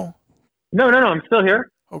to go? No, I'm still here.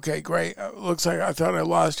 Okay, great. Looks like I thought I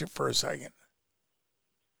lost you for a second.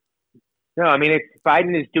 No, I mean,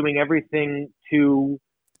 Biden is doing everything to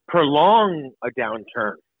prolong a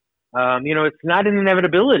downturn. It's not an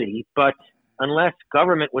inevitability, but unless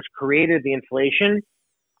government, which created the inflation,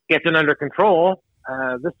 gets it under control,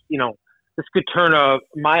 this could turn a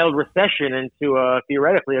mild recession into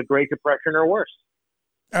theoretically a Great Depression or worse.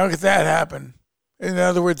 How could that happen? In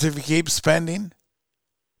other words, if he keeps spending,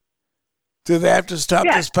 do they have to stop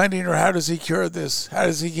the spending, or how does he cure this? How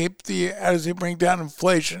does he bring down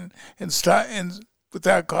inflation and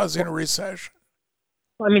without causing a recession?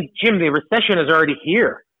 I mean, Jim, the recession is already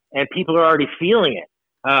here, and people are already feeling it.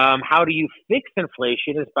 How do you fix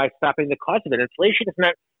inflation is by stopping the cost of it. Inflation is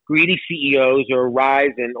not greedy CEOs or a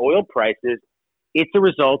rise in oil prices. It's a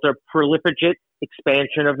result of prolific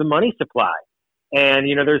expansion of the money supply. And,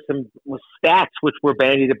 there's some stats which were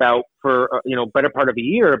bandied about for, better part of a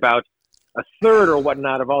year about a third or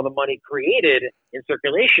whatnot of all the money created in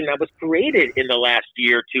circulation that was created in the last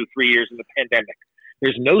year, 2-3 years in the pandemic.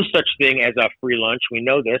 There's no such thing as a free lunch. We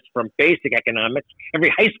know this from basic economics. Every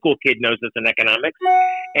high school kid knows this in economics.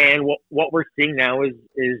 And what we're seeing now is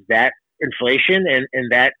that inflation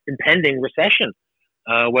and that impending recession,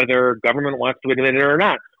 whether government wants to admit it or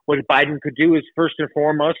not. What Biden could do is first and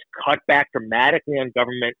foremost cut back dramatically on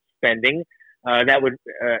government spending. That would,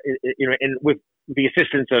 and with the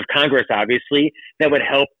assistance of Congress, obviously, that would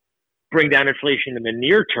help bring down inflation in the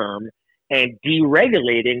near term. And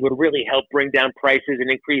deregulating would really help bring down prices and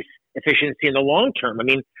increase efficiency in the long term. I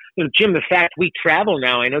mean, Jim, the fact we travel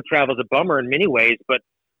now, I know travel is a bummer in many ways, but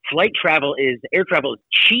air travel is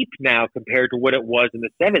cheap now compared to what it was in the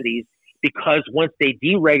 70s, because once they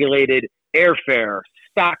deregulated airfare,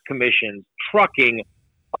 stock commissions, trucking,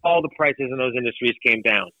 all the prices in those industries came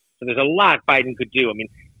down. So there's a lot Biden could do. I mean,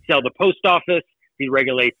 sell the post office,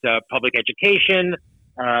 deregulate public education.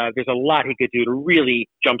 There's a lot he could do to really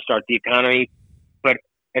jumpstart the economy, but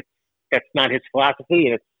that's not his philosophy,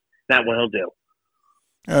 and it's not what he'll do.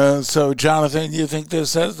 So, Jonathan, you think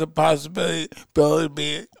this has the possibility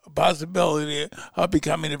of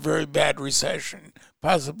becoming a very bad recession,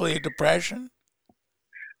 possibly a depression?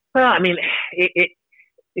 Well, I mean,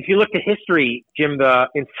 if you look at history, Jim, the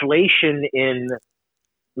inflation in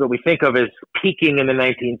what we think of as peaking in the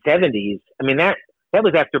 1970s, I mean, that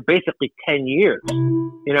was after basically 10 years.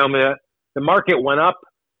 The market went up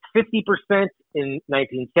 50% in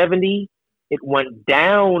 1970. It went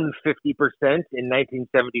down 50% in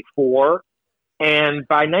 1974. And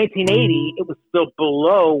by 1980, it was still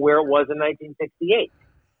below where it was in 1968.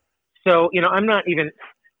 So, I'm not even,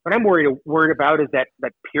 what I'm worried about is that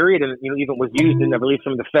period, and, even was used in, I believe,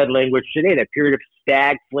 some of the Fed language today, that period of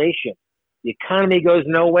stagflation. The economy goes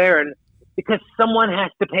nowhere, and because someone has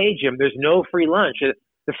to pay, Jim. There's no free lunch.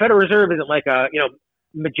 The Federal Reserve isn't like a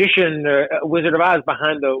magician, Wizard of Oz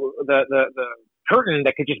behind the curtain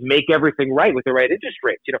that could just make everything right with the right interest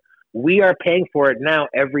rates. We are paying for it now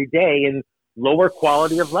every day in lower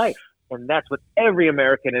quality of life, and that's what every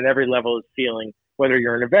American at every level is feeling. Whether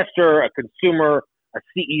you're an investor, a consumer, a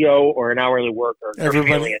CEO, or an hourly worker,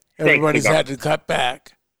 everybody's had to cut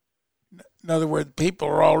back. In other words, people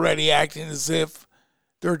are already acting as if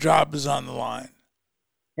their job is on the line.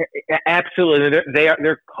 Absolutely.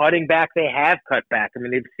 They're cutting back. They have cut back. I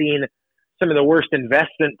mean, they've seen some of the worst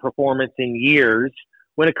investment performance in years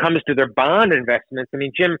when it comes to their bond investments. I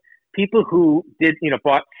mean, Jim, people who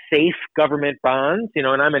bought safe government bonds, and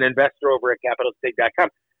I'm an investor over at capitalstig.com.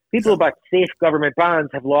 People who bought safe government bonds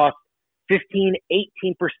have lost 15,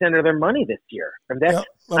 18% of their money this year. And that's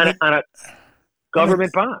on a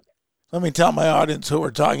government bond. Let me tell my audience who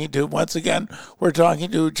we're talking to. Once again, we're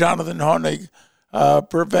talking to Jonathan Hoenig,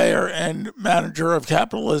 purveyor and manager of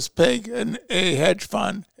Capitalist Pig, and a hedge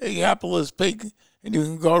fund, a Capitalist Pig, and you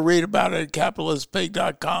can go read about it at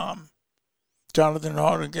capitalistpig.com. Jonathan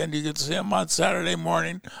Hoenig, and you can see him on Saturday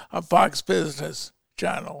morning on Fox Business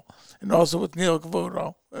Channel, and also with Neil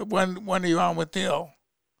Cavuto. When are you on with Neil?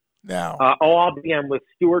 Now? I'll be on with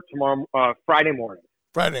Stuart tomorrow, Friday morning.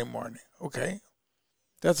 Friday morning, okay.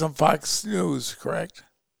 That's on Fox News, correct?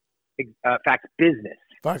 Fox Business.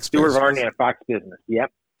 Fox Stuart Business. Varney on Fox Business.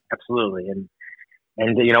 Yep, absolutely. And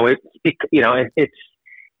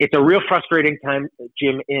it's a real frustrating time,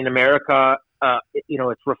 Jim, in America.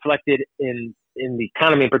 It's reflected in the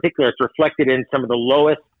economy in particular. It's reflected in some of the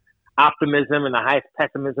lowest optimism and the highest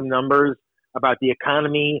pessimism numbers about the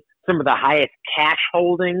economy. Some of the highest cash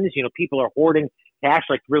holdings. People are hoarding cash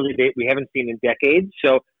like really we haven't seen in decades.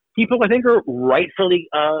 So people, I think, are rightfully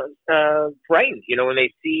frightened. When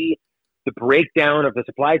they see the breakdown of the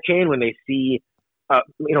supply chain, when they see a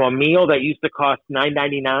meal that used to cost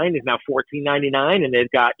 $9.99 is now $14.99, and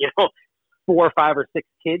they've got 4 or 5 or 6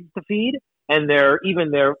 kids to feed, and their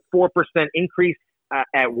 4% increase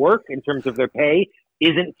at work in terms of their pay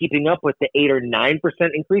isn't keeping up with the 8 or 9%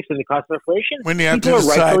 increase in the cost of inflation. When you have to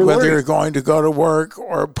decide whether you're going to go to work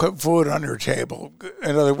or put food on your table.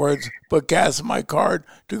 In other words, put gas in my card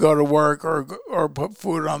to go to work or put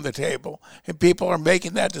food on the table. And people are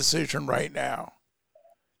making that decision right now.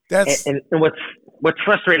 And what's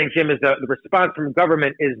frustrating, Jim, is the response from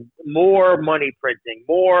government is more money printing,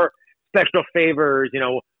 more special favors.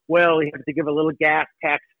 You have to give a little gas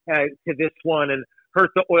tax to this one, and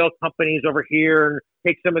hurt the oil companies over here and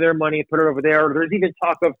take some of their money and put it over there. There's even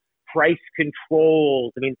talk of price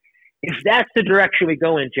controls. I mean, if that's the direction we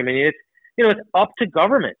go in, Jim, I mean, it's up to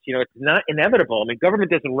government. It's not inevitable. I mean, government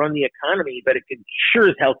doesn't run the economy, but it can sure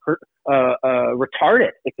as hell retard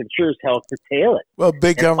it. It can sure as hell curtail it. Well,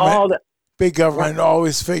 big government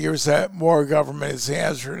always figures that more government is the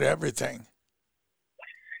answer to everything.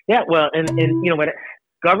 Yeah, well, and what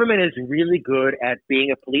government is really good at being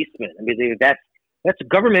a policeman. I mean, that's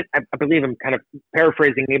government. I believe I'm kind of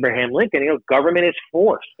paraphrasing Abraham Lincoln. Government is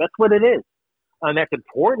force. That's what it is. And that's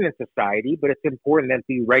important in society, but it's important that it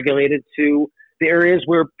be regulated to the areas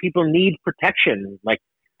where people need protection, like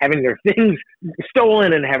having their things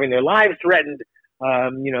stolen and having their lives threatened.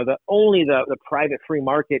 Only the private free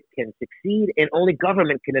market can succeed, and only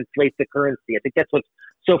government can inflate the currency. I think that's what's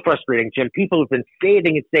so frustrating, Jim. People have been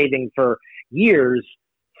saving for years.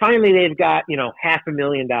 Finally, they've got,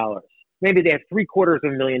 $500,000. Maybe they have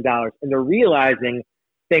 $750,000, and they're realizing,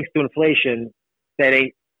 thanks to inflation, that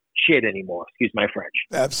ain't shit anymore. Excuse my French.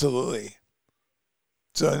 Absolutely.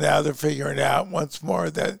 So now they're figuring out once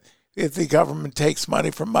more that if the government takes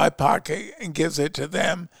money from my pocket and gives it to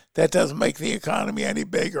them, that doesn't make the economy any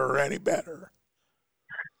bigger or any better.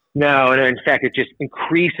 No, and in fact, it just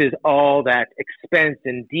increases all that expense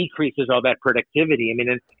and decreases all that productivity. I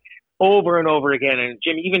mean, and over and over again, and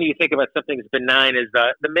Jim, even you think about something as benign as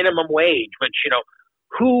the minimum wage, which,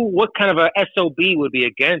 what kind of a SOB would be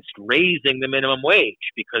against raising the minimum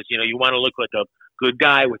wage? Because, you want to look like a good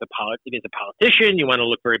guy as a politician, you want to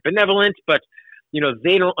look very benevolent, but,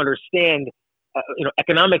 they don't understand,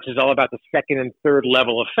 economics is all about the second and third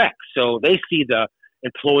level effects. So they see the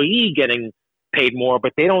employee getting paid more,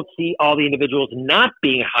 but they don't see all the individuals not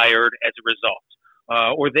being hired as a result.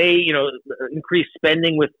 Or they, increase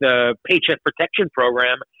spending with the Paycheck Protection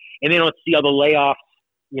Program, and they don't see all the layoffs.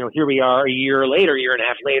 Here we are a year and a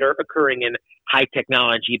half later, occurring in high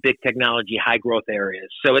technology, big technology, high growth areas.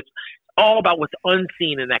 So it's all about what's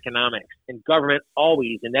unseen in economics, and government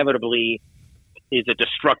always inevitably is a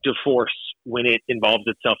destructive force when it involves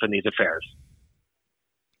itself in these affairs.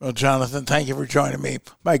 Well, Jonathan, thank you for joining me.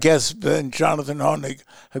 My guest has been Jonathan Hoenig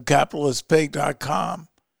of CapitalistPig.com.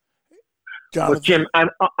 Jonathan. Well, Jim, I'm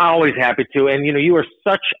always happy to. And, you are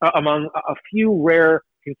such among a few rare,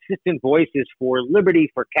 consistent voices for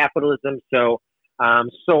liberty, for capitalism. So I'm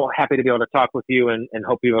so happy to be able to talk with you and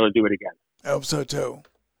hope you're able to do it again. I hope so, too.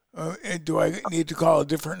 Do I need to call a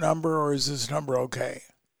different number, or is this number okay?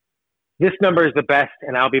 This number is the best,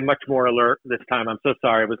 and I'll be much more alert this time. I'm so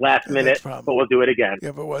sorry. It was last minute, but we'll do it again. Yeah,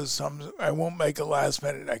 if it was I won't make it last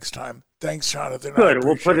minute next time. Thanks, Jonathan. Good.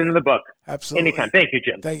 We'll put it in the book. Absolutely. Anytime. Thank you,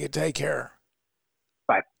 Jim. Thank you. Take care.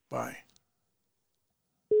 Bye. Bye.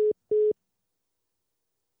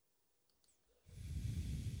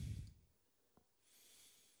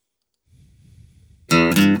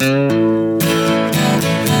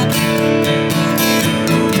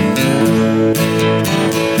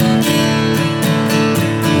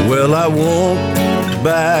 Well, I won't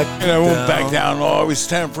back down. And I won't back down. I'll always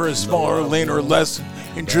stand for a smaller, leaner, less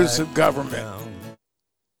intrusive government.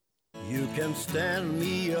 You can stand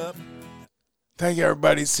me up. Thank you,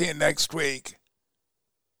 everybody. See you next week.